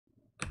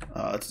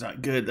It's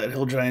not good. That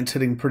hill giant's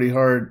hitting pretty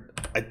hard.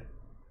 I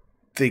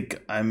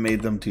think I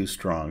made them too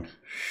strong.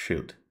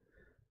 Shoot.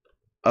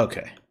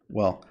 Okay,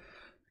 well,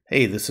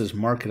 hey, this is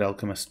Mark at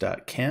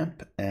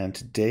Alchemist.camp, and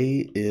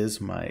today is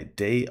my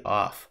day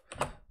off.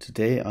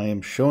 Today I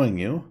am showing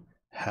you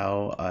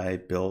how I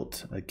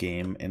built a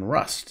game in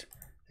Rust.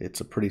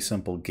 It's a pretty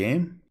simple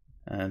game,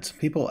 and some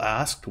people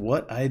asked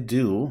what I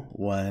do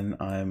when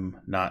I'm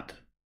not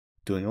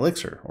doing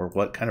Elixir, or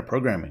what kind of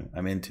programming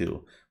I'm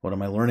into. What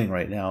am I learning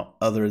right now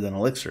other than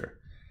Elixir?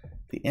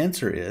 The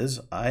answer is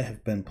I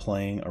have been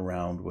playing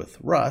around with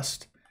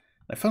Rust.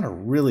 I found a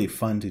really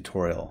fun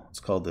tutorial.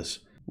 It's called this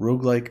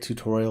roguelike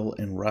tutorial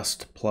in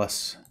Rust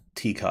plus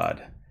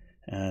TCOD.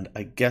 And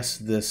I guess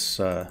this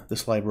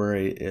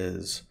library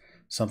is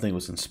something that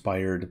was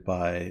inspired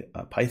by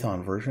a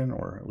Python version,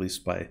 or at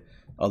least by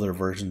other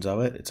versions of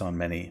it. It's on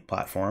many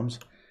platforms,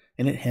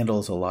 and it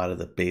handles a lot of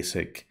the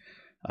basic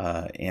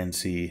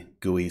ANSI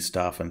GUI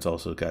stuff, and it's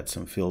also got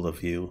some field of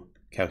view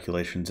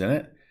calculations in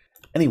it.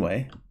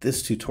 Anyway,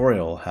 this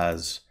tutorial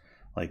has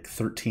like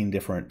 13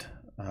 different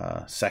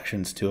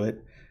sections to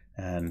it,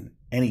 and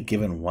any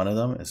given one of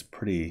them is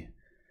pretty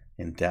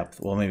in depth.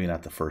 Well, maybe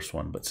not the first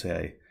one, but say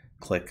I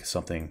click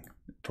something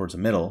towards the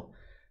middle,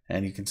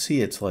 and you can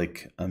see it's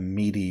like a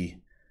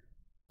meaty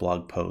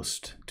blog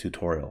post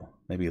tutorial,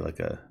 maybe like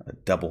a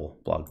double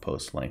blog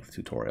post length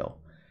tutorial.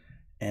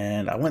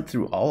 And I went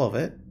through all of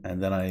it,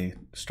 and then I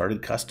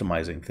started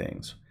customizing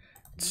things.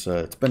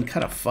 It's been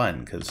kind of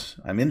fun because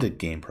I'm into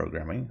game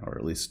programming, or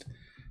at least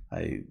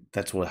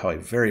that's how I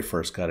very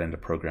first got into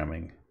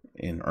programming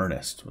in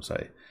earnest.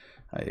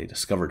 I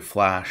discovered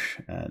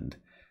Flash, and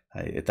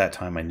at that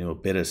time I knew a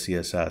bit of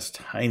CSS,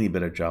 tiny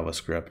bit of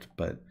JavaScript,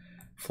 but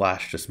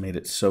Flash just made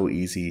it so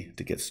easy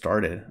to get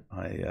started.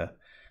 I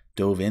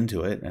dove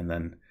into it, and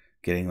then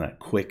getting that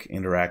quick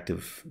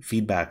interactive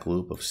feedback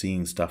loop of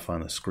seeing stuff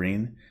on the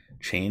screen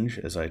change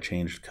as I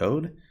changed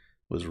code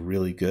was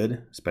really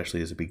good,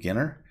 especially as a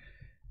beginner.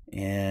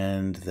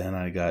 And then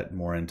I got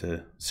more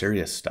into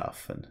serious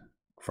stuff and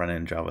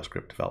front-end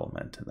JavaScript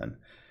development, and then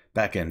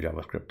back-end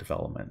JavaScript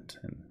development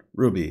and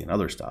Ruby and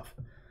other stuff.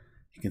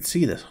 You can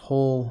see this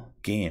whole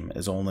game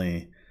is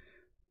only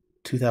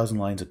 2,000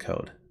 lines of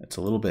code. It's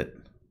a little bit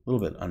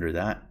under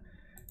that.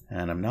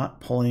 And I'm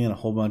not pulling in a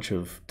whole bunch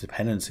of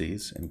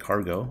dependencies in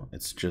cargo.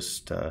 It's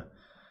just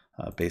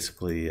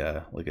basically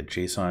like a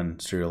JSON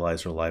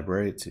serializer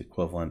library. It's the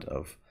equivalent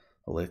of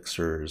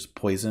Elixir's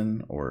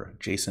Poison or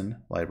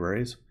JSON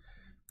libraries,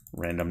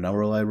 random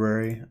number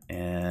library,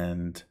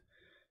 and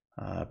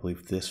I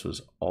believe this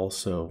was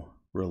also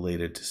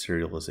related to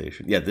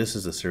serialization. Yeah, this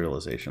is a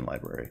serialization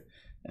library,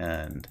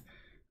 and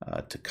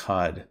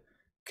TCOD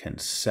can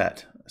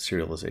set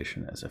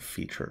serialization as a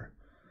feature.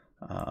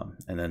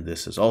 And then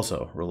this is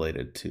also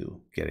related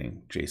to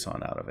getting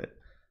JSON out of it.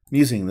 I'm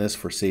using this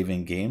for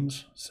saving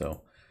games,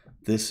 so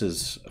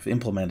I've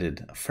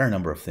implemented a fair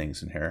number of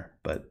things in here,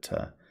 but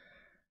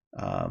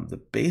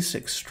the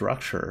basic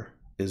structure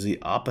is the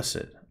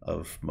opposite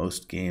of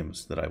most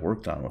games that I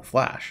worked on with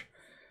Flash.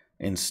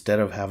 Instead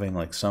of having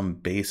like some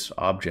base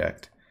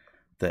object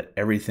that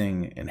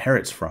everything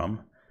inherits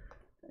from,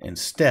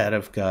 instead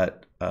I've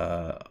got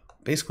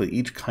basically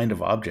each kind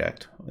of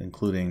object,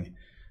 including,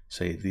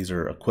 say, these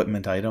are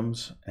equipment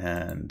items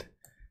and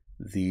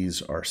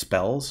these are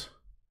spells.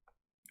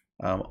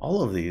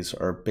 All of these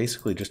are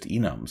basically just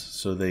enums,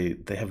 so they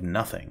have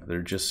nothing.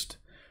 They're just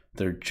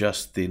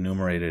the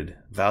enumerated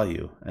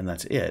value, and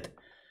that's it.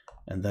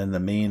 And then the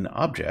main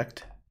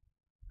object,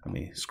 let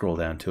me scroll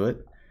down to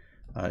it,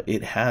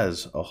 it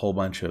has a whole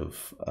bunch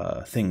of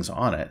things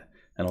on it,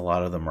 and a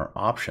lot of them are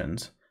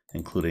options,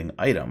 including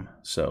item.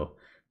 So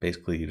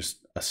basically you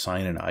just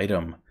assign an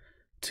item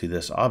to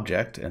this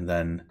object, and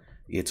then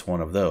it's one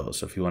of those.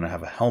 So if you want to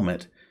have a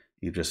helmet,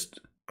 you just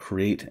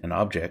create an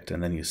object,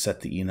 and then you set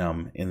the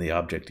enum in the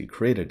object you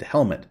created to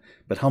helmet.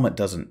 But helmet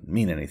doesn't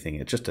mean anything.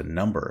 It's just a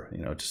number,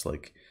 just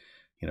like,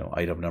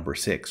 item number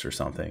 6 or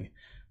something.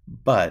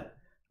 But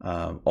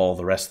all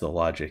the rest of the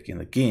logic in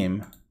the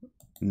game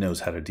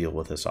knows how to deal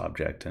with this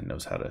object and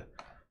knows how to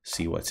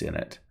see what's in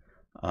it.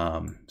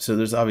 So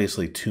there's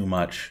obviously too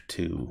much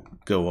to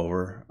go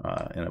over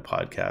in a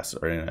podcast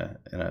or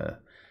in a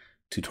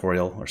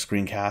tutorial or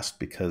screencast,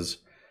 because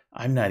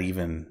I'm not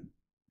even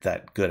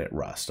that good at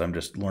Rust. I'm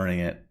just learning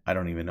it. I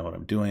don't even know what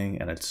I'm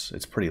doing, and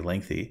it's pretty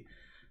lengthy.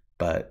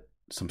 But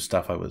some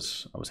stuff I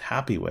was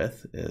happy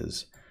with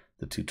is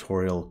the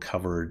tutorial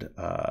covered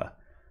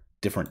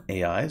different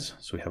AIs.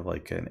 So we have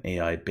like an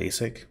AI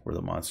basic where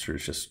the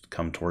monsters just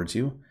come towards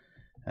you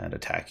and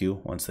attack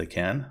you once they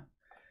can.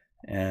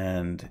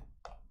 And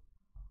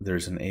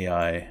there's an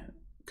AI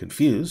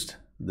confused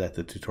that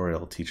the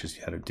tutorial teaches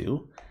you how to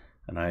do.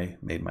 And I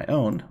made my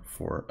own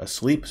for a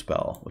sleep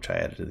spell, which I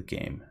added to the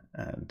game.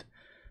 And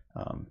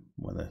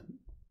when the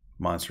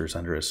monster is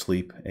under a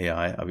sleep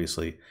AI,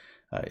 obviously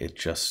it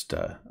just,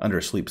 under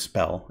a sleep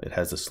spell, it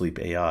has a sleep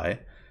AI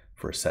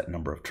for a set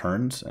number of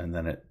turns, and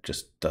then it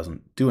just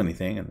doesn't do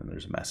anything, and then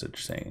there's a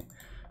message saying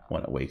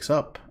when it wakes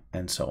up,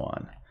 and so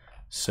on.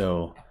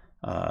 So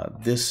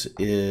This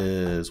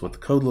is what the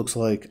code looks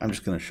like. I'm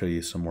just going to show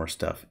you some more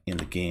stuff in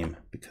the game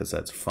because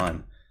that's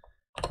fun.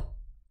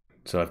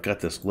 So I've got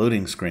this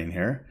loading screen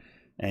here,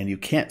 and you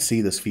can't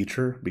see this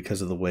feature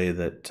because of the way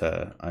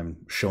that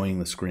I'm showing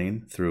the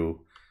screen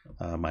through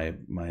my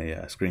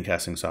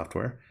screencasting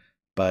software.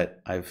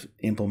 But I've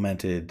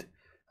implemented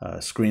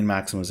screen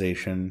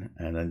maximization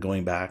and then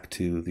going back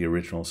to the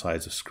original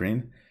size of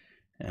screen.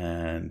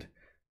 And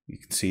you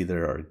can see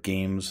there are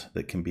games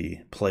that can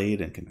be played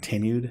and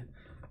continued.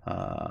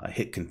 I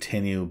hit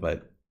continue,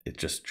 but it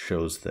just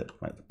shows that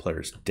the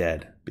player's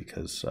dead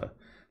because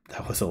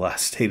that was the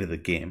last state of the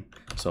game.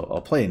 So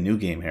I'll play a new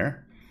game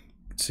here.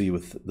 See,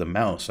 with the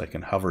mouse, I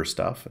can hover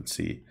stuff and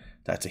see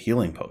that's a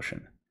healing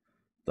potion.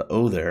 The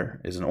O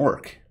there is an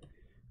orc.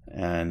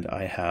 And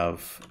I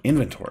have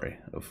inventory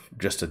of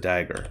just a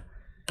dagger.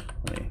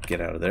 Let me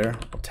get out of there.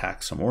 I'll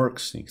attack some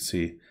orcs. You can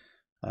see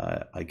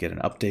I get an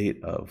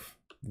update of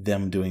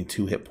them doing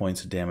 2 hit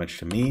points of damage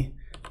to me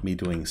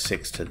doing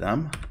 6 to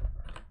them.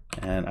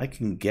 And I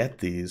can get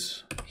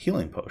these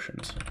healing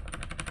potions.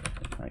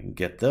 I can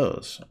get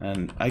those,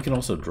 and I can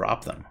also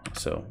drop them.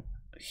 So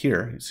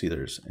here, you see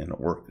there's an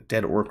orc,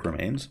 dead orc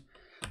remains.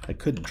 I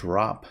could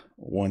drop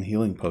 1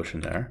 healing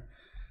potion there,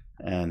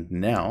 and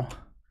now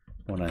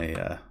when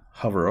I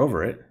hover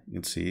over it, you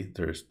can see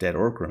there's dead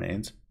orc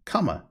remains,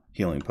 comma,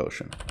 healing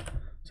potion.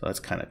 So that's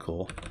kind of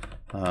cool.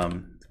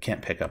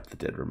 Can't pick up the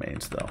dead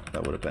remains though.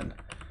 That would have been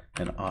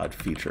an odd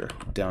feature.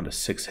 Down to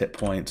 6 hit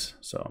points,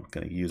 so I'm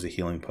going to use a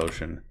healing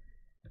potion.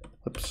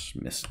 Whoops,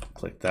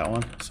 misclicked that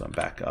one. So I'm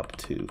back up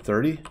to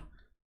 30.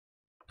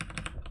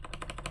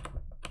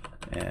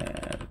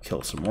 And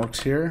kill some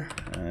orcs here.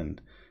 And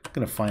I'm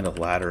going to find a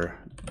ladder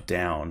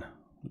down.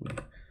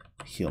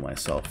 Heal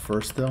myself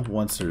first though.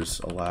 Once there's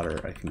a ladder,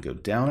 I can go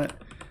down it.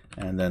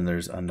 And then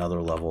there's another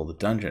level of the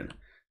dungeon.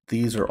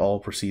 These are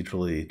all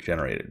procedurally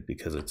generated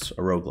because it's a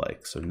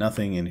roguelike. So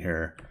nothing in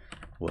here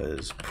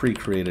was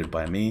pre-created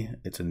by me.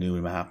 It's a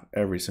new map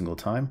every single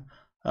time.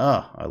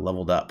 Ah, I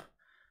leveled up.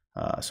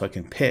 So I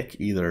can pick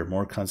either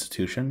more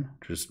constitution,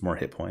 just more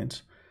hit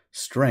points,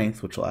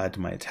 strength, which will add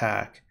to my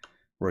attack,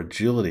 or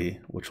agility,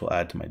 which will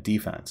add to my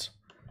defense.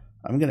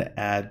 I'm going to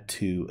add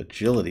to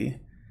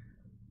agility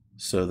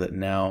so that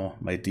now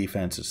my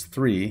defense is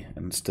 3,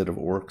 and instead of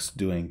orcs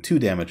doing 2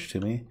 damage to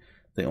me,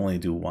 they only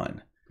do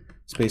 1.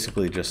 It's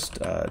basically just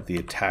the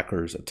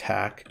attacker's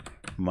attack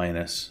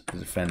minus the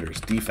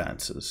defender's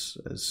defense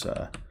is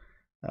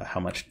how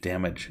much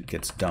damage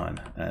gets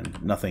done,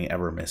 and nothing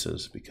ever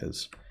misses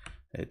because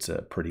it's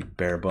a pretty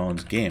bare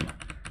bones game.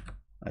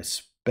 I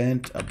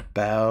spent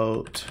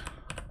about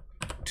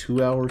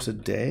 2 hours a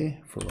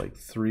day for like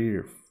 3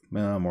 or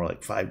more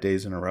like 5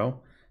 days in a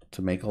row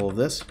to make all of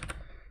this.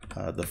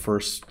 The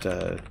first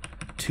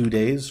 2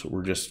 days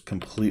were just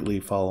completely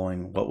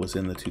following what was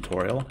in the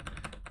tutorial.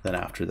 Then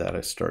after that,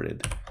 I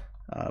started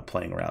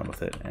playing around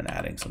with it and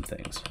adding some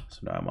things. So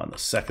now I'm on the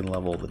 2nd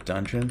level of the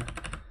dungeon.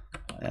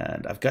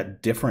 And I've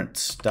got different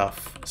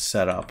stuff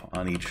set up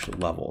on each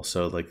level.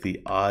 So like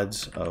the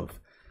odds of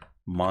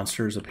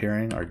monsters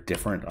appearing are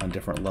different on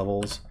different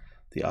levels.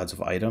 The odds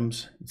of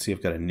items. You can see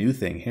I've got a new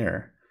thing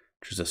here,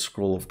 which is a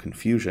scroll of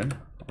confusion.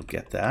 I'll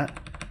get that.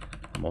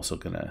 I'm also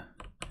gonna,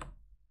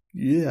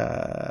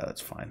 yeah,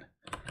 that's fine.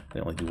 They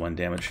only do 1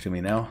 damage to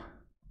me now.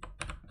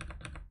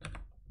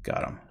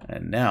 Got him.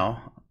 And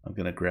now I'm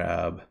gonna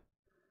grab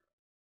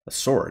a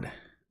sword.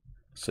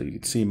 So you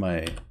can see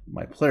my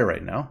player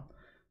right now.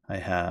 I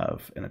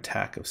have an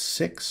attack of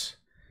 6,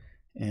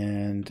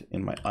 and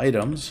in my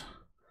items,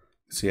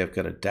 see I've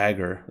got a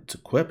dagger that's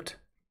equipped.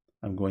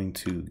 I'm going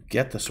to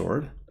get the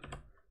sword,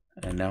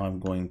 and now I'm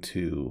going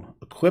to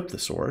equip the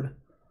sword.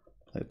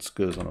 That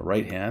goes on the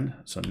right hand.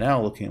 So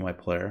now looking at my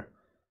player,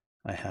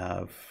 I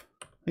have,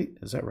 wait,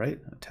 is that right?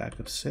 Attack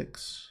of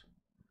 6.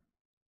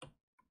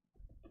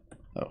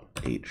 Oh,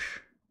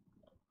 H.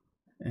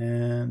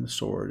 And the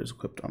sword is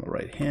equipped on the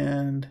right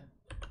hand.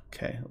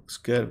 Okay, looks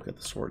good. I've got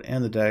the sword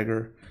and the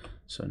dagger.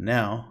 So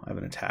now I have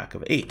an attack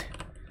of 8.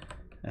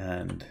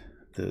 And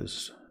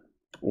those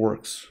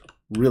orcs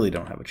really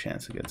don't have a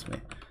chance against me.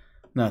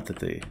 Not that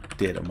they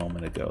did a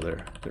moment ago.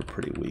 They're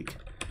pretty weak.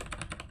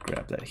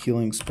 Grab that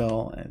healing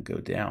spell and go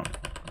down.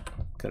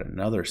 Got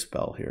another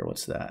spell here.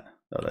 What's that?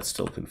 Oh, that's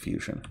still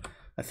confusion.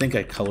 I think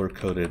I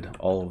color-coded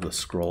all of the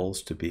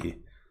scrolls to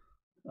be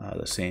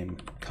the same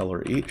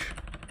color each.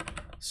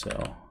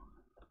 So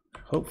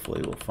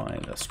hopefully we'll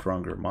find a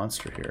stronger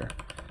monster here.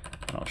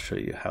 And I'll show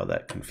you how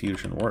that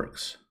confusion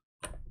works.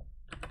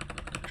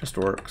 Just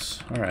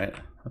orcs. All right,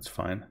 that's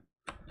fine.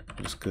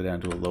 I'll just go down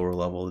to a lower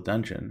level of the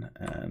dungeon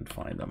and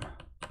find them.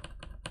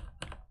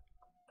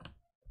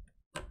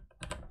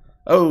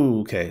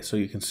 Okay, so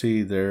you can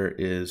see there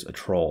is a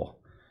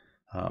troll.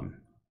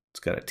 It's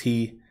got a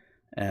T,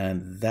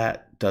 and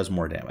that does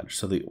more damage.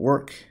 So the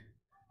orc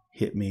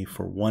hit me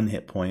for 1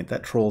 hit point.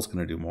 That troll's going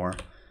to do more.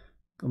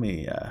 Let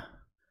me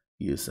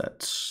use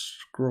that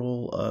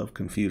scroll of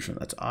confusion.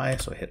 That's I,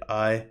 so I hit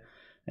I,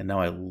 and now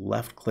I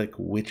left click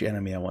which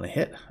enemy I want to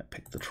hit. I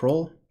pick the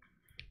troll.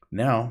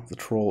 Now the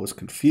troll is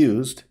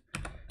confused,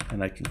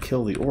 and I can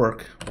kill the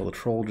orc while the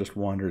troll just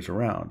wanders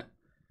around.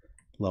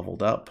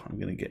 Leveled up. I'm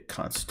going to get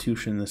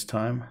Constitution this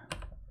time.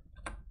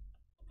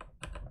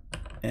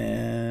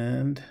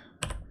 And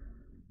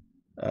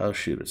oh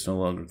shoot, it's no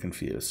longer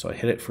confused. So I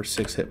hit it for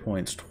 6 hit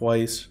points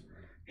twice.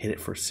 Hit it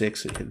for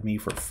 6, it hit me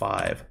for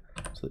 5.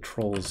 So the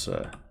troll's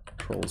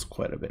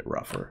quite a bit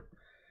rougher.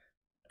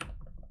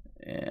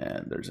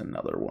 And there's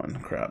another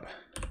one. Crap.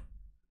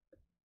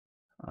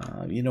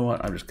 You know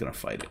what? I'm just going to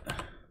fight it.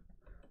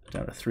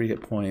 Down to 3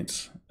 hit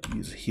points.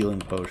 Use a healing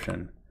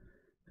potion.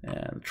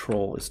 And the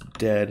troll is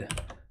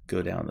dead.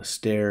 Go down the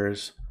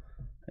stairs.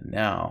 And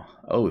now,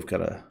 oh, we've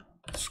got a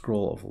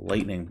scroll of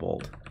lightning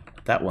bolt.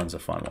 That one's a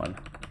fun one.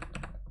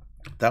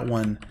 That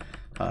one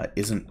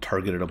isn't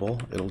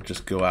targetable. It'll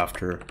just go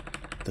after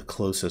the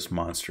closest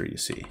monster you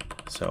see.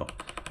 So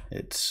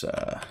it's,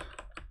 let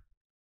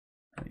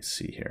me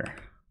see here.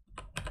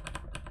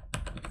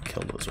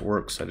 Kill those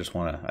orcs. I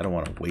don't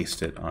want to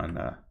waste it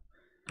on,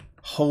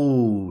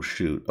 oh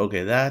shoot.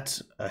 Okay,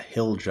 that's a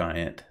hill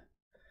giant.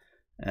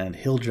 And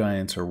hill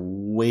giants are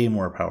way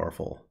more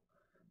powerful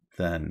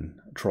than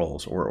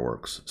trolls or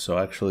orcs. So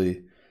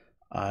actually,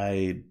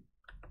 I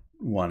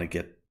want to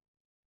get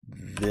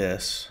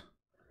this.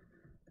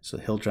 So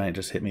the hill giant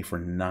just hit me for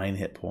 9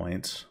 hit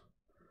points.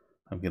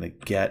 I'm going to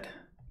get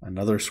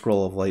another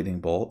scroll of lightning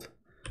bolt.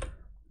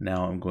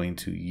 Now I'm going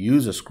to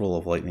use a scroll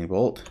of lightning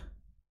bolt.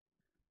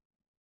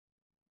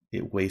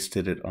 It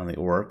wasted it on the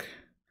orc.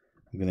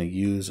 I'm going to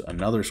use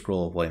another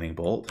scroll of lightning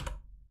bolt.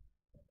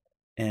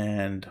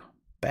 And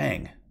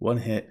bang, 1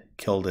 hit,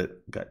 killed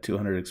it, got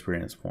 200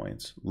 experience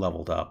points,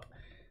 leveled up,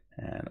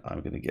 and I'm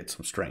going to get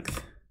some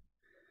strength.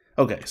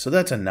 Okay, so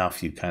that's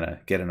enough. You kind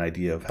of get an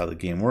idea of how the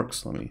game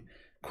works. Let me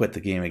quit the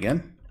game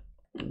again.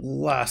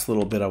 Last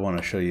little bit I want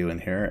to show you in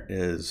here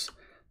is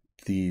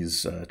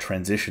these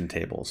transition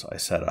tables I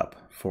set up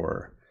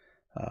for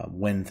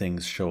when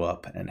things show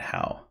up and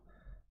how.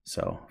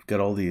 So I've got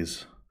all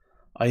these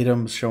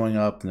items showing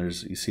up, and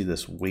you see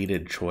this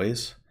weighted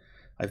choice.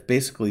 I've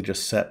basically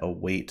just set a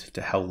weight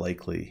to how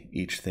likely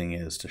each thing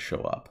is to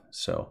show up.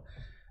 So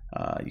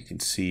you can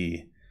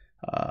see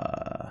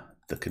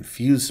the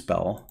confuse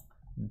spell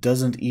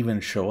doesn't even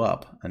show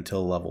up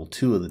until level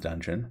 2 of the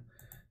dungeon.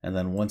 And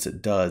then once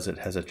it does, it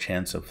has a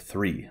chance of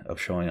 3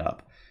 of showing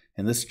up.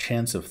 And this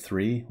chance of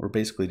 3, we're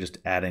basically just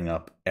adding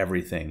up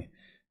everything.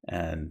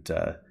 And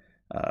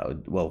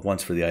well,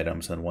 once for the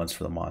items and once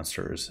for the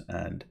monsters.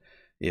 And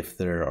if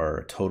there are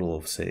a total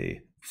of,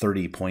 say,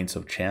 30 points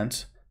of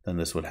chance, then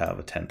this would have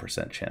a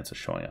 10% chance of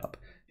showing up.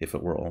 If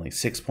it were only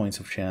 6 points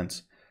of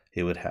chance,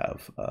 it would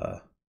have a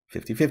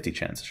 50-50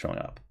 chance of showing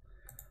up.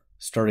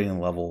 Starting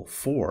in level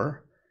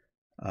 4,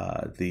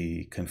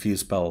 the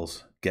confused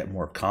spells get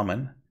more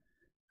common.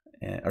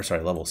 Or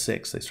sorry, level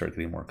 6, they start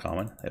getting more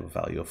common. They have a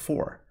value of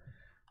 4.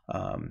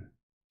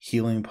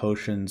 Healing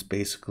potions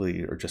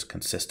basically are just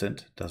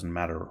consistent. Doesn't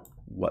matter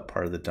what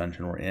part of the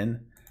dungeon we're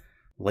in.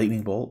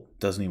 Lightning bolt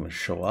doesn't even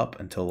show up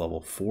until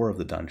level 4 of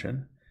the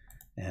dungeon.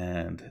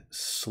 And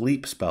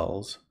sleep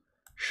spells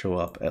show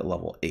up at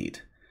level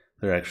 8.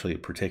 They're actually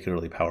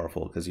particularly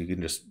powerful because you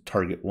can just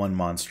target one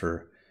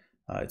monster.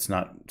 It's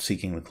not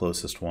seeking the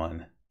closest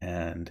one.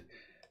 And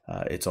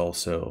it's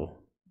also,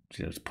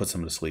 just puts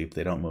them to sleep.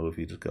 They don't move.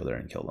 You just go there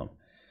and kill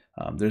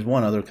them. There's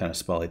one other kind of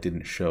spell I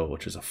didn't show,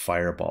 which is a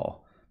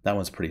fireball. That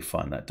one's pretty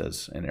fun. That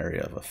does an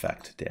area of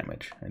effect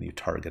damage, and you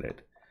target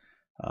it.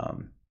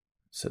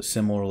 So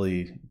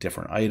similarly,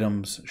 different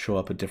items show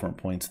up at different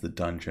points of the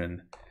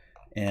dungeon.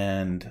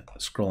 And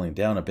scrolling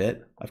down a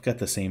bit, I've got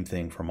the same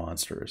thing for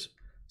monsters.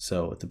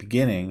 So at the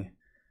beginning,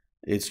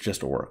 it's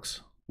just orcs.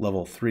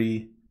 Level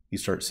 3, you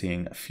start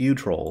seeing a few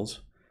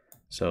trolls.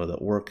 So the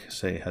orc,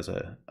 say, has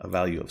a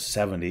value of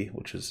 70,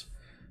 which is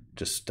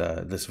just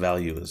this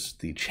value is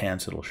the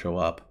chance it'll show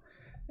up.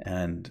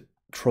 And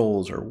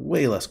trolls are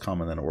way less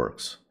common than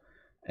orcs.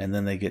 And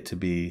then they get to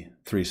be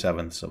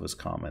 3/7 of as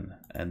common.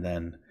 And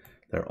then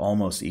they're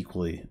almost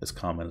equally as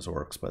common as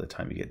orcs by the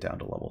time you get down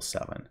to level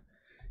 7.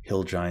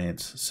 Hill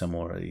giants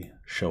similarly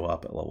show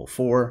up at level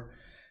 4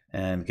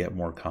 and get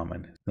more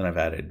common. Then I've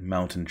added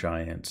mountain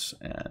giants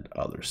and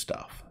other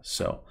stuff.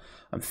 So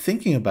I'm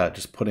thinking about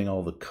just putting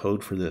all the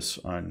code for this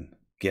on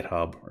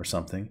GitHub or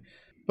something.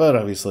 But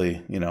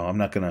obviously, I'm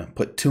not going to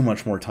put too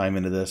much more time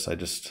into this. I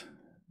just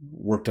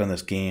worked on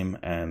this game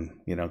and,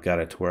 got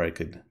it to where I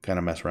could kind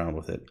of mess around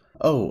with it.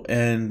 Oh,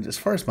 and as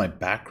far as my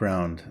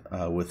background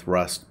with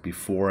Rust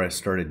before I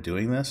started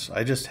doing this,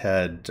 I just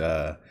had...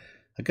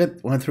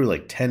 went through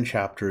like 10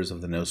 chapters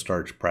of the No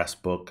Starch Press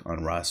book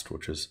on Rust,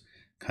 which is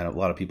kind of, a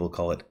lot of people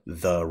call it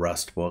the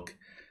Rust book.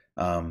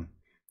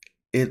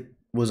 It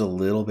was a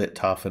little bit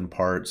tough in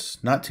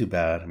parts, not too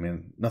bad. I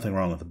mean, nothing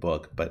wrong with the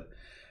book, but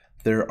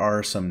there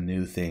are some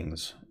new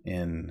things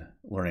in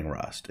learning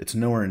Rust. It's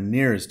nowhere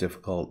near as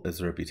difficult as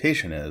the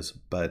reputation is,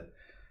 but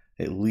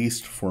at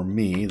least for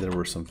me, there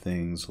were some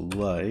things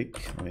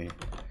like,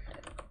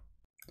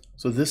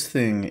 so this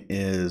thing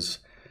is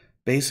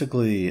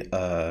basically, it's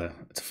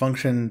a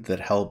function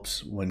that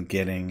helps when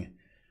getting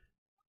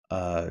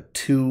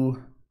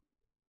 2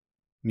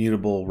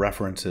 mutable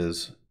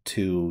references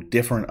to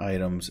different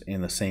items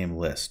in the same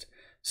list.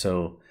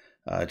 So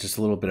just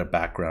a little bit of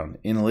background.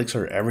 In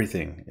Elixir,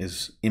 everything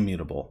is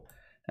immutable,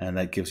 and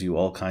that gives you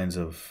all kinds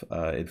of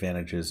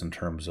advantages in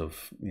terms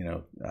of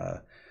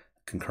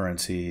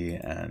concurrency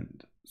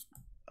and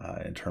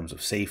in terms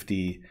of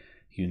safety.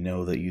 You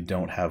know that you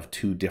don't have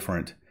two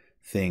different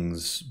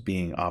things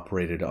being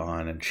operated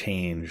on and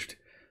changed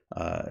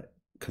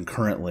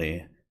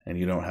concurrently, and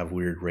you don't have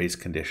weird race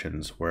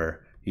conditions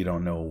where you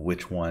don't know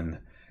which one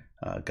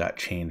got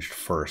changed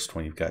first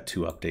when you've got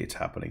two updates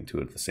happening to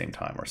it at the same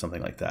time or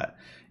something like that.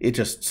 It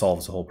just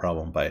solves the whole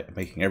problem by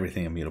making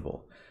everything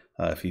immutable.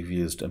 If you've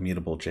used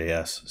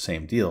immutable.js,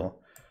 same deal.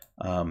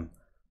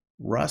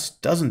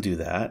 Rust doesn't do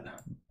that,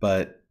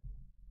 but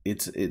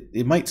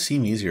it might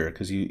seem easier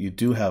because you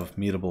do have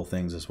mutable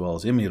things as well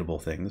as immutable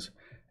things,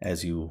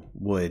 as you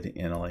would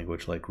in a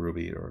language like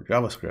Ruby or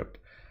JavaScript.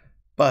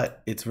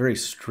 But it's very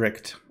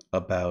strict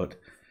about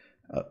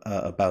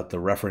the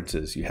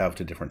references you have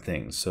to different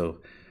things. So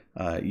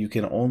you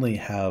can only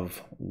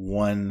have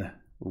one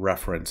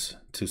reference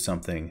to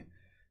something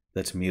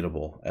that's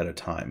mutable at a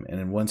time. And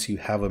then once you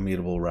have a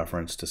mutable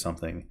reference to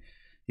something,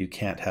 you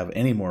can't have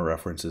any more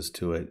references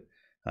to it,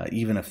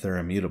 even if they're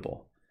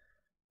immutable.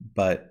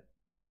 But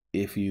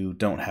if you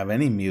don't have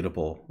any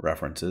mutable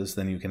references,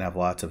 then you can have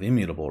lots of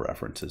immutable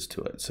references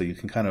to it. So you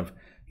can kind of,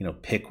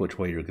 pick which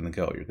way you're going to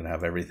go. You're going to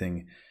have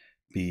everything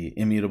be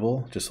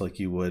immutable, just like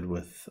you would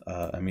with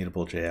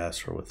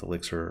immutable.js or with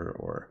Elixir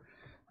or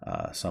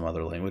some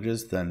other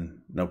languages,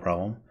 then no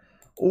problem.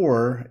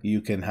 Or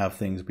you can have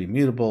things be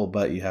mutable,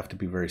 but you have to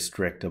be very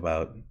strict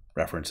about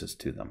references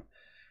to them.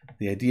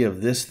 The idea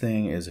of this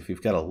thing is if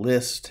you've got a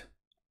list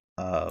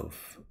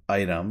of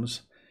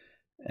items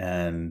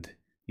and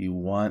you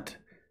want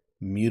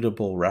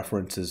mutable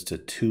references to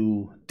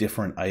two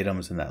different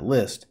items in that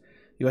list,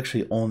 you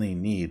actually only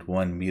need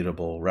one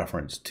mutable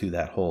reference to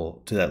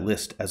that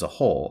list as a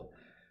whole.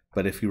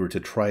 But if you were to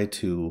try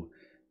to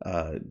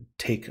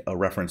take a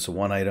reference to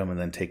one item and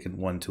then take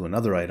one to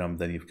another item,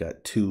 then you've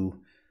got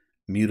two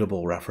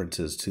mutable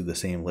references to the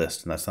same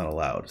list, and that's not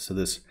allowed. So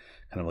this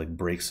kind of like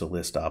breaks the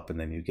list up, and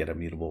then you get a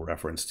mutable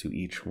reference to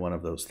each one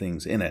of those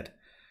things in it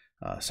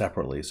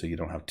separately, so you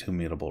don't have two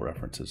mutable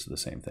references to the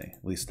same thing.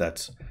 At least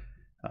that's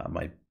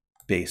my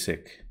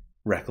basic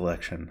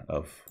recollection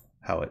of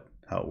how it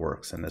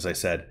works. And as I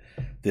said,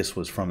 this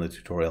was from the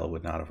tutorial. I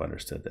would not have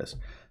understood this.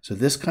 So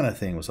this kind of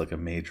thing was like a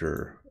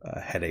major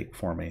headache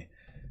for me.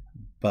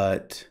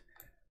 But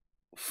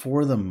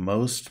for the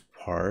most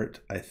part,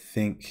 I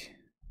think,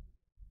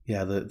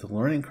 yeah, the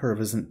learning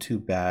curve isn't too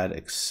bad,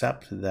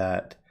 except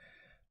that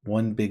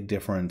one big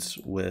difference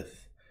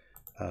with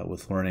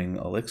learning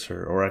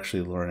Elixir, or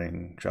actually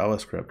learning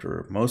JavaScript,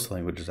 or most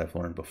languages I've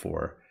learned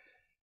before,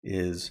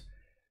 is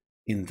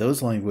in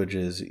those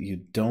languages, you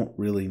don't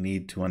really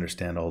need to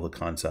understand all the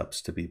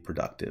concepts to be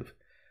productive.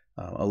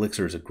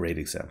 Elixir is a great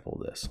example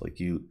of this. Like,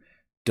 you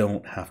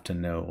don't have to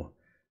know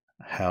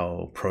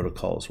how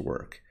protocols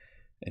work,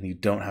 and you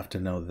don't have to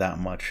know that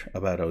much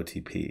about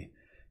OTP.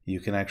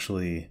 You can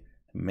actually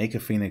make a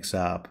Phoenix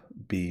app,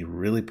 be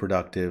really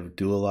productive,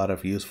 do a lot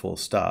of useful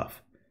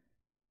stuff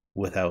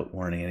without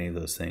learning any of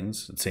those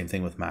things. Same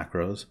thing with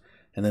macros.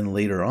 And then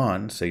later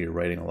on, say you're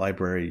writing a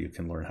library, you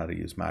can learn how to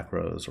use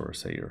macros, or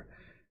say you're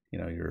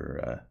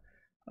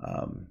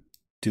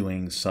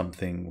doing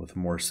something with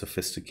more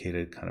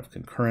sophisticated kind of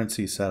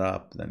concurrency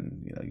setup,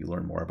 then you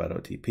learn more about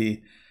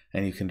OTP,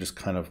 and you can just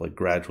kind of like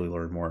gradually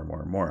learn more and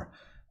more and more.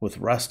 With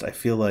Rust, I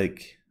feel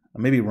like, I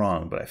may be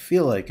wrong, but I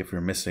feel like if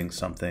you're missing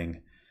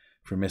something,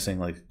 if you're missing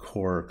like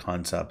core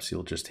concepts,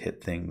 you'll just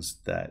hit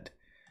things that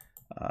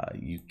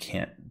you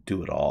can't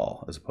do at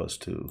all, as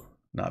opposed to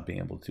not being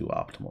able to do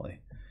optimally.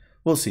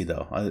 We'll see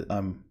though.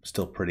 I'm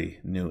still pretty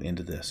new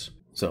into this.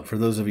 So for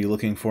those of you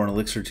looking for an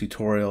Elixir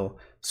tutorial,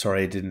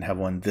 sorry I didn't have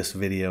one this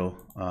video.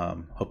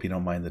 Hope you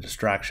don't mind the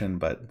distraction,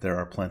 but there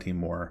are plenty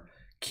more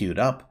queued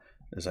up.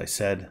 As I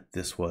said,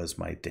 this was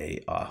my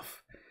day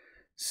off.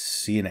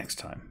 See you next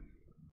time.